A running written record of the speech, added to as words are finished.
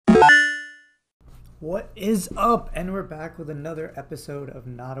What is up? And we're back with another episode of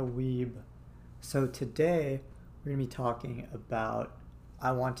Not a Weeb. So today we're going to be talking about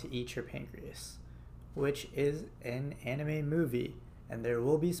I Want to Eat Your Pancreas, which is an anime movie, and there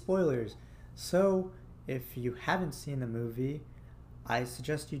will be spoilers. So if you haven't seen the movie, I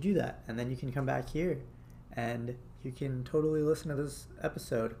suggest you do that, and then you can come back here and you can totally listen to this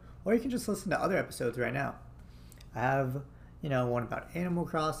episode, or you can just listen to other episodes right now. I have one about Animal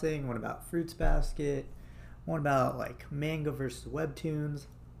Crossing, one about Fruits Basket, one about like manga versus webtoons.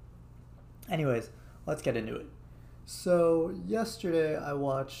 Anyways, let's get into it. So yesterday I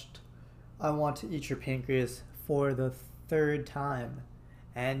watched I Want to Eat Your Pancreas for the third time,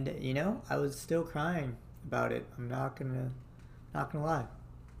 and I was still crying about it. I'm not gonna lie.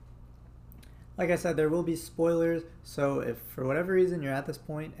 Like I said, there will be spoilers, so if for whatever reason you're at this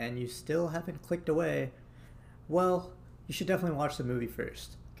point and you still haven't clicked away, well, you should definitely watch the movie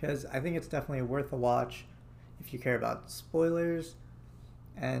first, because I think it's definitely worth a watch if you care about spoilers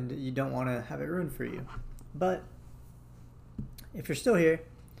and you don't want to have it ruined for you. But if you're still here,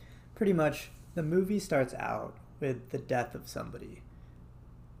 pretty much the movie starts out with the death of somebody.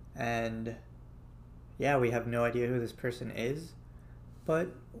 And yeah, we have no idea who this person is,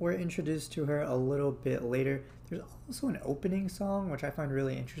 but we're introduced to her a little bit later. There's also an opening song, which I find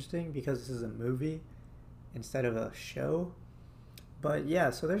really interesting because this is a movie instead of a show. But yeah,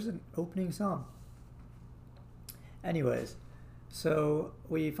 so there's an opening song. Anyways, so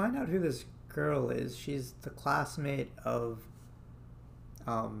we find out who this girl is. She's the classmate of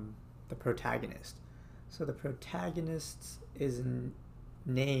the protagonist. So the protagonist's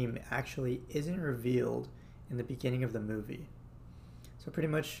name actually isn't revealed in the beginning of the movie. So pretty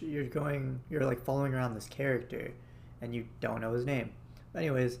much you're like following around this character and you don't know his name. But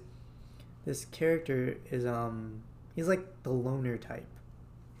anyways, this character is he's like the loner type.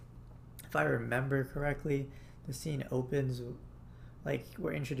 If I remember correctly, the scene opens like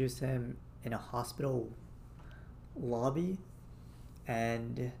we're introduced to him in a hospital lobby,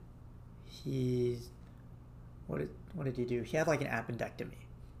 and he's what did he do? He had like an appendectomy,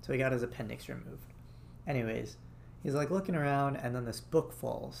 so he got his appendix removed. Anyways, he's like looking around, and then this book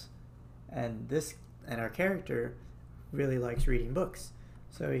falls, and our character really likes reading books.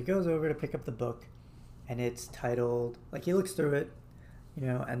 So he goes over to pick up the book, and it's titled, like he looks through it,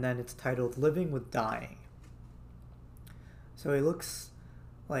 and then it's titled Living with Dying. So he looks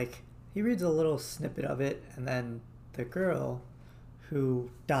like, he reads a little snippet of it, and then the girl who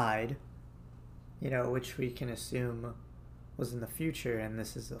died, which we can assume was in the future, and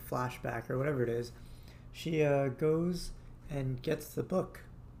this is a flashback or whatever it is, she goes and gets the book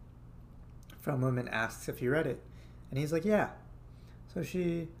from him and asks if he read it. And he's like, yeah. So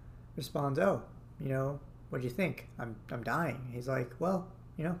she responds, oh, what do you think? I'm dying. He's like, well,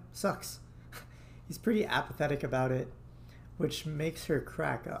 sucks. He's pretty apathetic about it, which makes her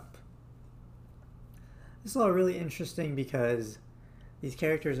crack up. This is all really interesting because these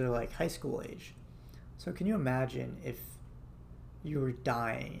characters are like high school age. So can you imagine if you were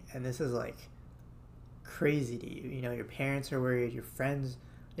dying and this is like crazy to you? Your parents are worried, your friends,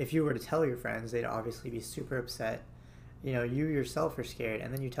 if you were to tell your friends, they'd obviously be super upset. You yourself are scared,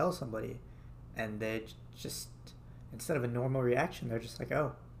 and then you tell somebody, and they just, instead of a normal reaction, they're just like,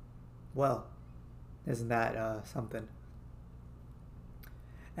 oh, well, isn't that something?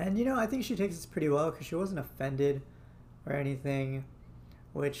 And I think she takes this pretty well because she wasn't offended or anything,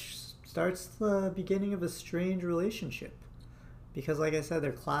 which starts the beginning of a strange relationship. Because like I said,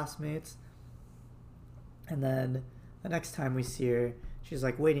 they're classmates, and then the next time we see her, she's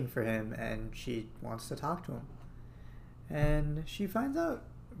like waiting for him, and she wants to talk to him. And she finds out,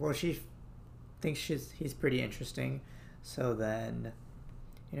 well, she thinks he's pretty interesting. So then,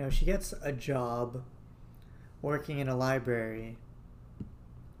 she gets a job working in a library.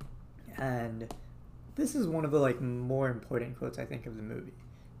 And this is one of the like more important quotes I think of the movie,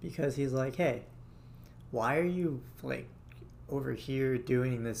 because he's like, hey, why are you like over here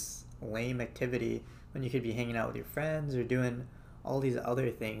doing this lame activity when you could be hanging out with your friends or doing all these other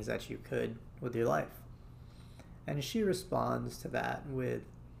things that you could with your life? And she responds to that with,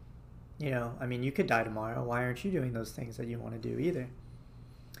 you could die tomorrow. Why aren't you doing those things that you want to do either?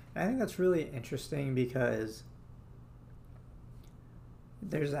 And I think that's really interesting because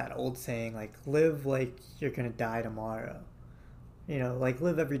there's that old saying, like, live like you're going to die tomorrow. Like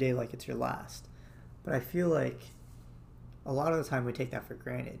live every day like it's your last. But I feel like a lot of the time we take that for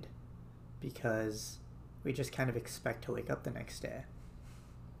granted because we just kind of expect to wake up the next day.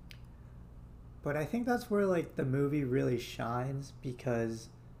 But I think that's where like the movie really shines, because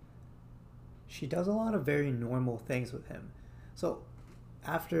she does a lot of very normal things with him. So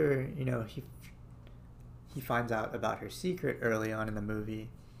after, he finds out about her secret early on in the movie,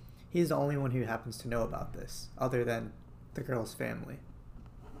 he's the only one who happens to know about this, other than the girl's family.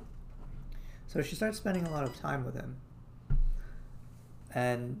 So she starts spending a lot of time with him.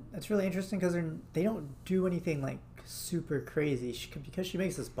 And it's really interesting because they don't do anything like super crazy because she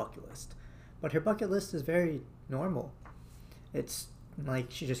makes this bucket list. But her bucket list is very normal. It's like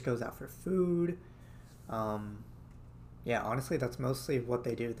she just goes out for food. Yeah, honestly, that's mostly what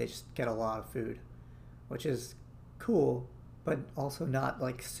they do. They just get a lot of food, which is cool, but also not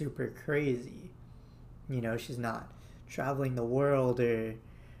like super crazy. You know, she's not traveling the world or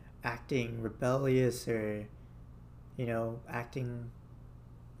acting rebellious or, you know, acting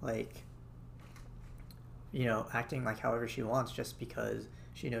like however she wants just because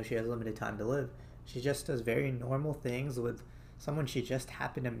she knows she has limited time to live. She just does very normal things with someone she just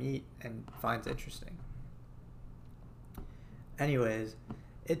happened to meet and finds interesting. Anyways,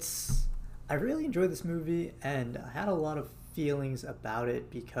 I really enjoyed this movie, and I had a lot of feelings about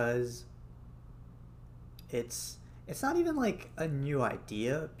it because it's not even like a new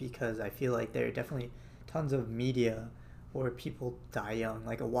idea, because I feel like there are definitely tons of media where people die young,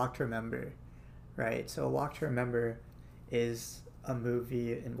 like A Walk to Remember, right? So A Walk to Remember is a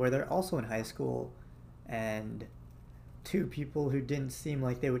movie where they're also in high school, and two people who didn't seem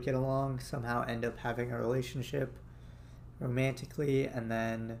like they would get along somehow end up having a relationship romantically, and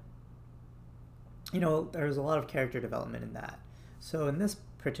then, you know, there's a lot of character development in that. So in this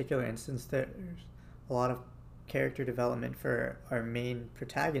particular instance, there's a lot of character development for our main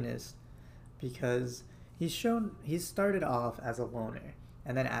protagonist, because he's started off as a loner,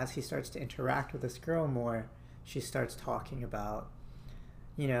 and then as he starts to interact with this girl more, she starts talking about,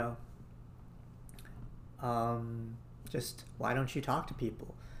 you know, just why don't you talk to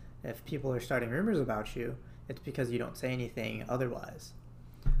people? If people are starting rumors about you, it's because you don't say anything otherwise.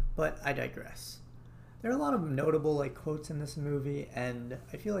 But I digress. There are a lot of notable like quotes in this movie, and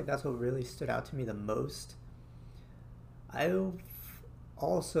I feel like that's what really stood out to me the most. I've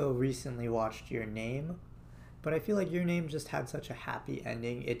also recently watched Your Name, but I feel like Your Name just had such a happy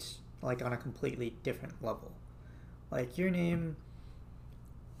ending. It's like on a completely different level. Like Your Name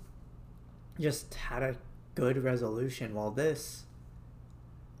just had a good resolution, while this,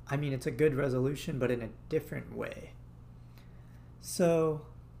 I mean, it's a good resolution, but in a different way. So,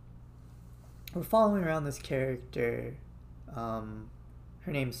 we're following around this character. Her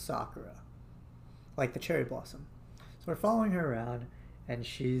name's Sakura, like the cherry blossom. So we're following her around, and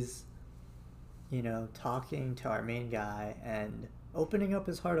she's, you know, talking to our main guy and opening up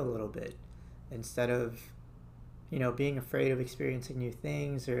his heart a little bit. Instead of, you know, being afraid of experiencing new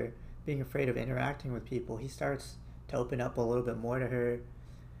things or being afraid of interacting with people, he starts to open up a little bit more to her.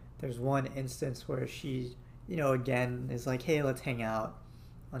 There's one instance where she, you know, again is like, hey, let's hang out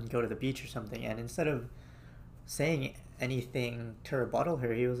and go to the beach or something. And instead of saying anything to rebuttal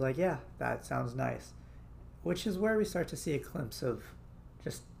her, he was like, yeah, that sounds nice. Which is where we start to see a glimpse of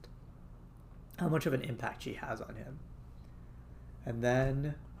just how much of an impact she has on him. And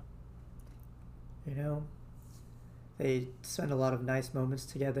then, you know, they spend a lot of nice moments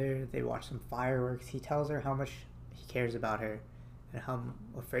together. They watch some fireworks. He tells her how much he cares about her and how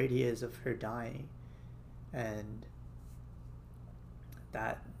afraid he is of her dying. And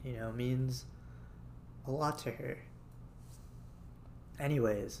that, you know, means a lot to her.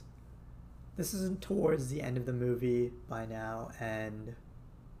 Anyways, this is towards the end of the movie by now, and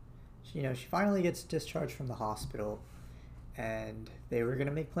you know, she finally gets discharged from the hospital, and they were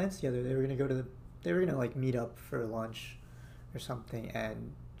gonna make plans together. They were gonna like meet up for lunch or something,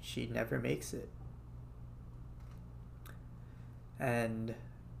 and she never makes it. And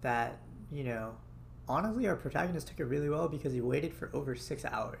that, you know, honestly, our protagonist took it really well, because he waited for over 6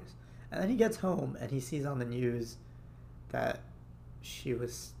 hours. And then he gets home and he sees on the news that she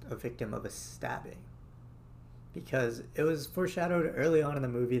was a victim of a stabbing. Because it was foreshadowed early on in the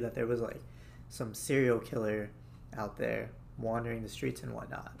movie that there was like some serial killer out there wandering the streets and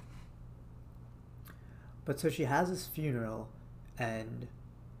whatnot. But so she has this funeral, and,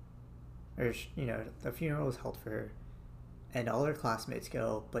 or, you know, the funeral is held for her, and all her classmates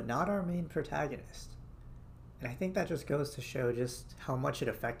go, but not our main protagonist. And I think that just goes to show just how much it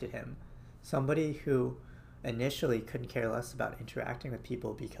affected him. Somebody who initially couldn't care less about interacting with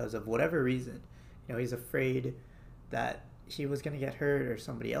people because of whatever reason. You know, he's afraid that he was going to get hurt or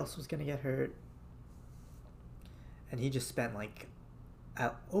somebody else was going to get hurt. And he just spent like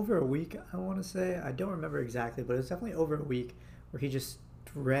over a week, I want to say. I don't remember exactly, but it was definitely over a week where he just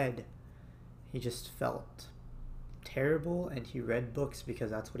read. He just felt terrible, and he read books because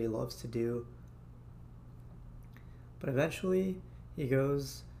that's what he loves to do. But eventually he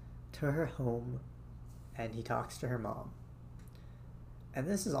goes to her home, and he talks to her mom. And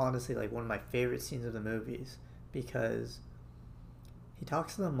this is honestly like one of my favorite scenes of the movies because he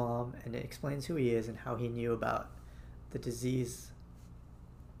talks to the mom and it explains who he is and how he knew about the disease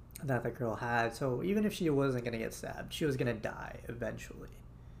that the girl had. So even if she wasn't going to get stabbed, she was going to die eventually.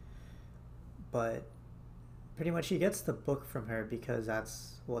 But pretty much he gets the book from her because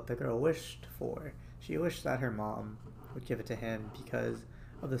that's what the girl wished for. She wished that her mom would give it to him because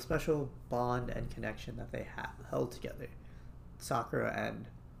of the special bond and connection that they held together, Sakura and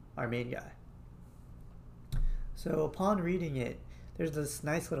our main guy. So upon reading it, there's this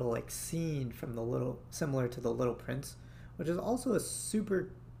nice little like scene from similar to The Little Prince, which is also a super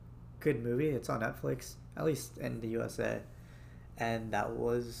good movie. It's on Netflix, at least in the USA, and that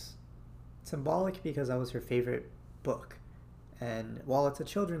was symbolic because that was her favorite book. And while it's a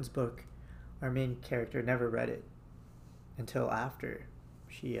children's book, our main character never read it until after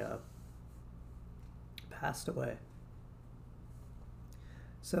she passed away.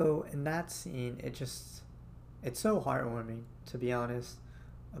 So in that scene, it's so heartwarming, to be honest,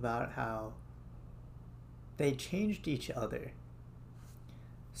 about how they changed each other.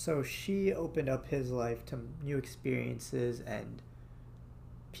 So she opened up his life to new experiences and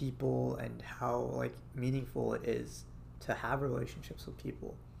people and how like meaningful it is to have relationships with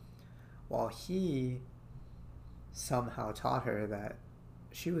people, while he somehow taught her that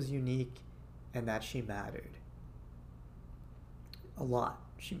she was unique and that she mattered a lot.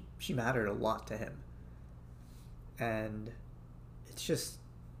 She mattered a lot to him. And it's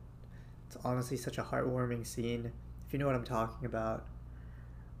honestly such a heartwarming scene. If you know what I'm talking about,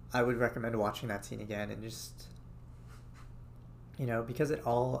 I would recommend watching that scene again and just, because it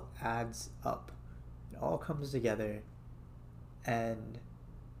all adds up. It all comes together. And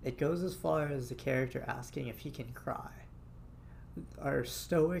it goes as far as the character asking if he can cry. Our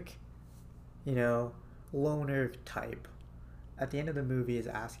stoic, loner type at the end of the movie is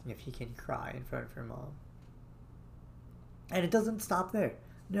asking if he can cry in front of her mom. And it doesn't stop there.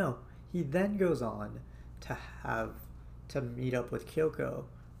 No, he then goes on to meet up with Kyoko,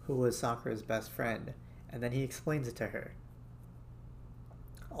 who was Sakura's best friend, and then he explains it to her.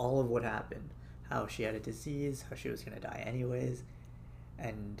 All of what happened. How she had a disease, how she was going to die anyways.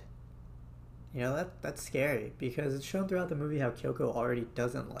 And, that's scary because it's shown throughout the movie how Kyoko already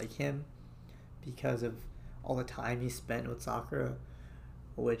doesn't like him because of all the time he spent with Sakura,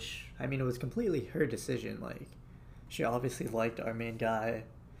 which, it was completely her decision. Like, she obviously liked our main guy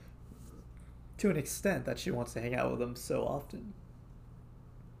to an extent that she wants to hang out with him so often.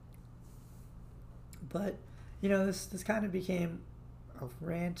 But, this kind of became a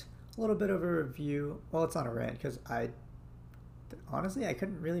rant, a little bit of a review. Well, it's not a rant because honestly, I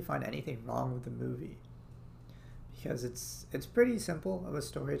couldn't really find anything wrong with the movie because it's pretty simple of a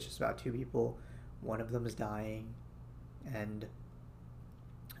story. It's just about two people. One of them is dying, and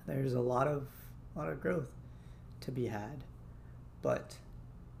there's a lot of growth to be had. But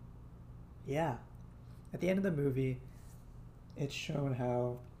yeah, at the end of the movie, it's shown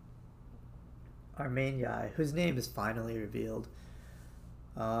how our main guy, whose name is finally revealed,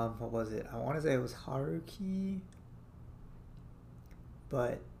 what was it? I want to say it was Haruki.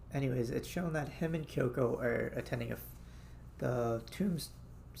 But anyways, it's shown that him and Kyoko are attending the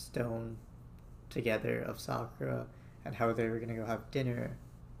tombstone together of Sakura, and how they were going to go have dinner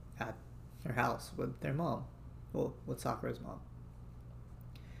at her house with their mom. Well, with Sakura's mom.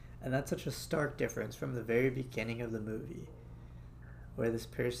 And that's such a stark difference from the very beginning of the movie, where this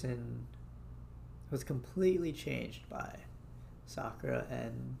person was completely changed by Sakura,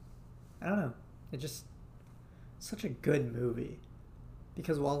 and I don't know, such a good movie.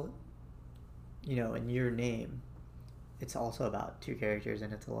 Because while, in Your Name, it's also about two characters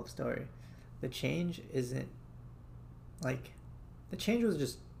and it's a love story, the change isn't, the change was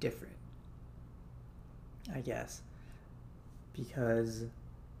just different, I guess. Because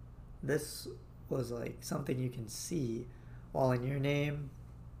this was, something you can see, while in Your Name,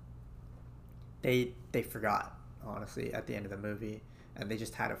 they forgot, honestly, at the end of the movie, and they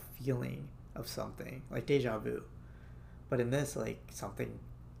just had a feeling of something, like deja vu. But in this, something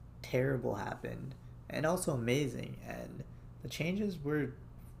terrible happened, and also amazing, and the changes were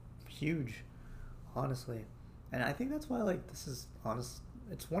huge, honestly. And I think that's why, this is,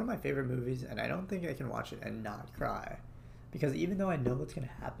 it's one of my favorite movies, and I don't think I can watch it and not cry. Because even though I know what's going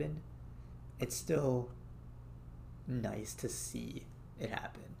to happen, it's still nice to see it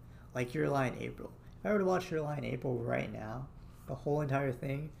happen. Like Your Lie in April. If I were to watch Your Lie in April right now, the whole entire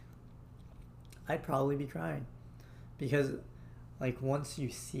thing, I'd probably be crying. Because, once you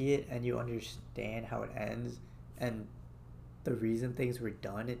see it and you understand how it ends and the reason things were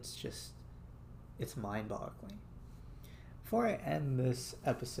done, it's it's mind-boggling. Before I end this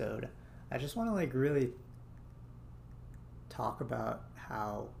episode, I just want to like really talk about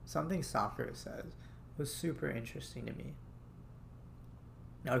how something Sakura says was super interesting to me.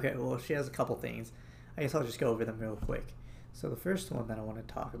 Okay, well, she has a couple things. I guess I'll just go over them real quick. So the first one that I want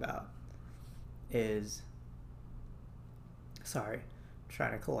to talk about is... Sorry, I'm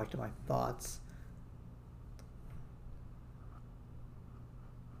trying to collect my thoughts.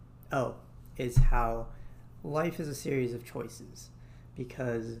 Oh, is how life is a series of choices.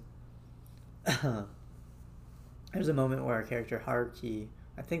 Because there's a moment where our character Haruki,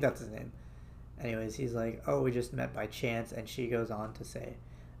 I think that's his name. Anyways, he's like, oh, we just met by chance. And she goes on to say,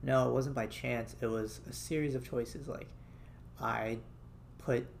 no, it wasn't by chance. It was a series of choices. Like, I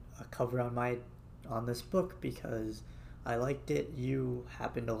put a cover on this book because I liked it. You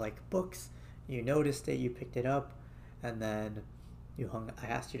happen to like books. You noticed it. You picked it up. And then I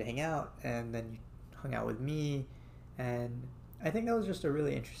asked you to hang out. And then you hung out with me. And I think that was just a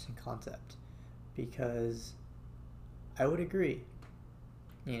really interesting concept. Because I would agree.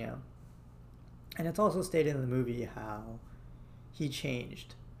 You know. And it's also stated in the movie how he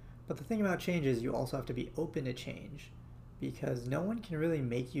changed. But the thing about change is you also have to be open to change. Because no one can really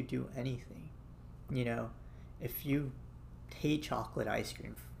make you do anything. You know, if you hate chocolate ice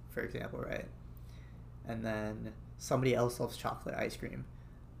cream, for example, right? And then somebody else loves chocolate ice cream.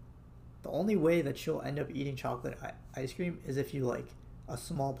 The only way that you'll end up eating chocolate ice cream is if you like, a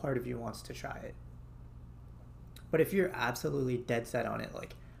small part of you wants to try it. But if you're absolutely dead set on it,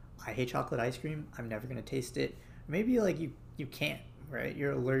 like, I hate chocolate ice cream, I'm never going to taste it. Maybe like you can't, right?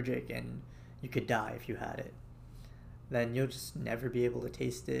 You're allergic and you could die if you had it. Then you'll just never be able to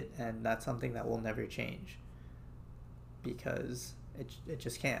taste it, and that's something that will never change. Because it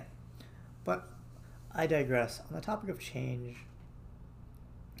just can't. But I digress. On the topic of change,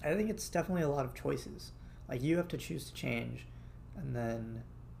 I think it's definitely a lot of choices. Like, you have to choose to change, and then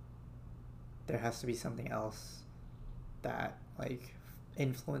there has to be something else that, like,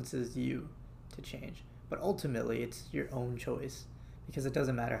 influences you to change. But ultimately, it's your own choice, because it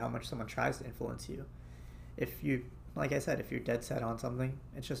doesn't matter how much someone tries to influence you. If you, like I said, if you're dead set on something,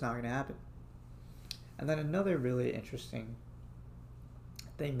 it's just not going to happen. And then another really interesting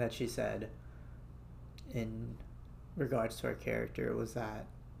thing that she said in regards to her character was that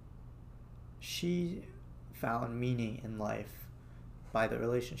she found meaning in life by the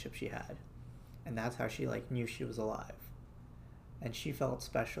relationship she had. And that's how she, like, knew she was alive. And she felt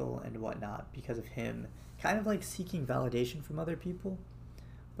special and whatnot because of him, kind of like seeking validation from other people.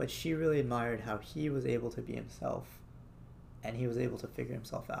 But she really admired how he was able to be himself, and he was able to figure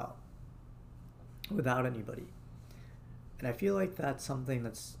himself out without anybody. And I feel like that's something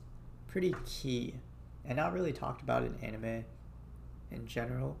that's pretty key and not really talked about in anime in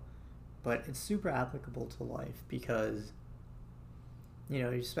general, but it's super applicable to life because, you know,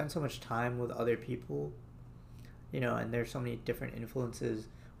 you spend so much time with other people, you know, and there's so many different influences,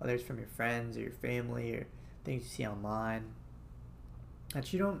 whether it's from your friends or your family or things you see online,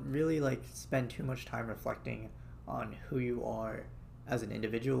 that you don't really like spend too much time reflecting on who you are as an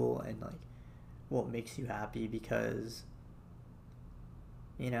individual and like what makes you happy, because,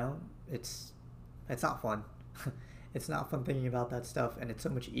 you know, it's not fun. It's not fun thinking about that stuff, and it's so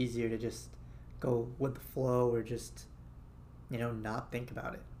much easier to just go with the flow or just, you know, not think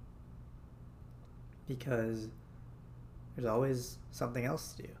about it, because there's always something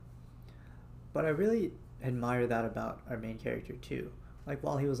else to do. But I really admire that about our main character too. Like,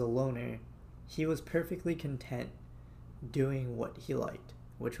 while he was a loner, he was perfectly content doing what he liked,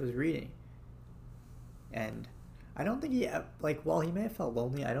 which was reading. And I don't think he, like, while he may have felt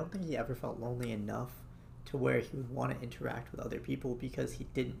lonely, I don't think he ever felt lonely enough to where he would want to interact with other people, because he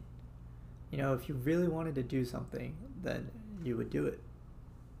didn't. You know, if you really wanted to do something, then you would do it.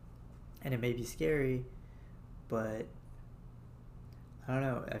 And it may be scary, but I don't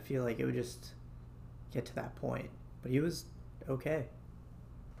know, I feel like it would just get to that point. But he was okay.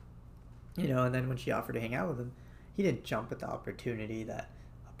 You know, and then when she offered to hang out with him, he didn't jump at the opportunity that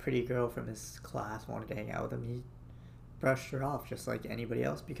a pretty girl from his class wanted to hang out with him. He brushed her off just like anybody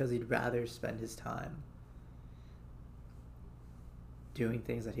else, because he'd rather spend his time doing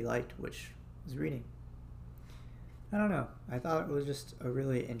things that he liked, which was reading. I don't know. I thought it was just a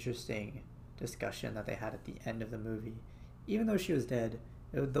really interesting discussion that they had at the end of the movie. Even though she was dead,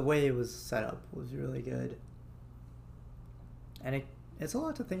 the way it was set up was really good. And it's a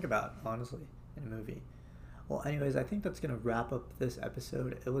lot to think about, honestly, in a movie. Well, anyways, I think that's going to wrap up this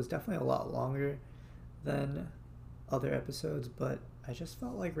episode. It was definitely a lot longer than other episodes, but I just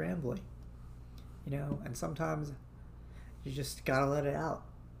felt like rambling, you know, and sometimes you just gotta let it out.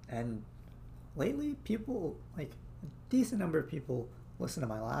 And lately people, like a decent number of people, listen to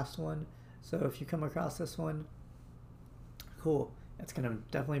my last one. So if you come across this one, cool. It's gonna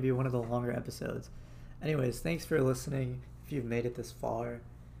definitely be one of the longer episodes. Anyways, thanks for listening if you've made it this far.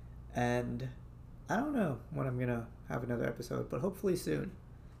 And I don't know when I'm gonna have another episode, but hopefully soon.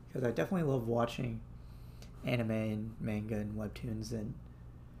 Because I definitely love watching anime and manga and webtoons and,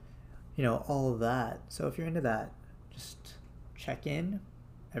 all of that. So if you're into that, just check in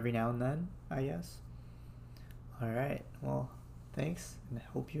every now and then, I guess. Alright, well, thanks, and I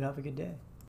hope you have a good day.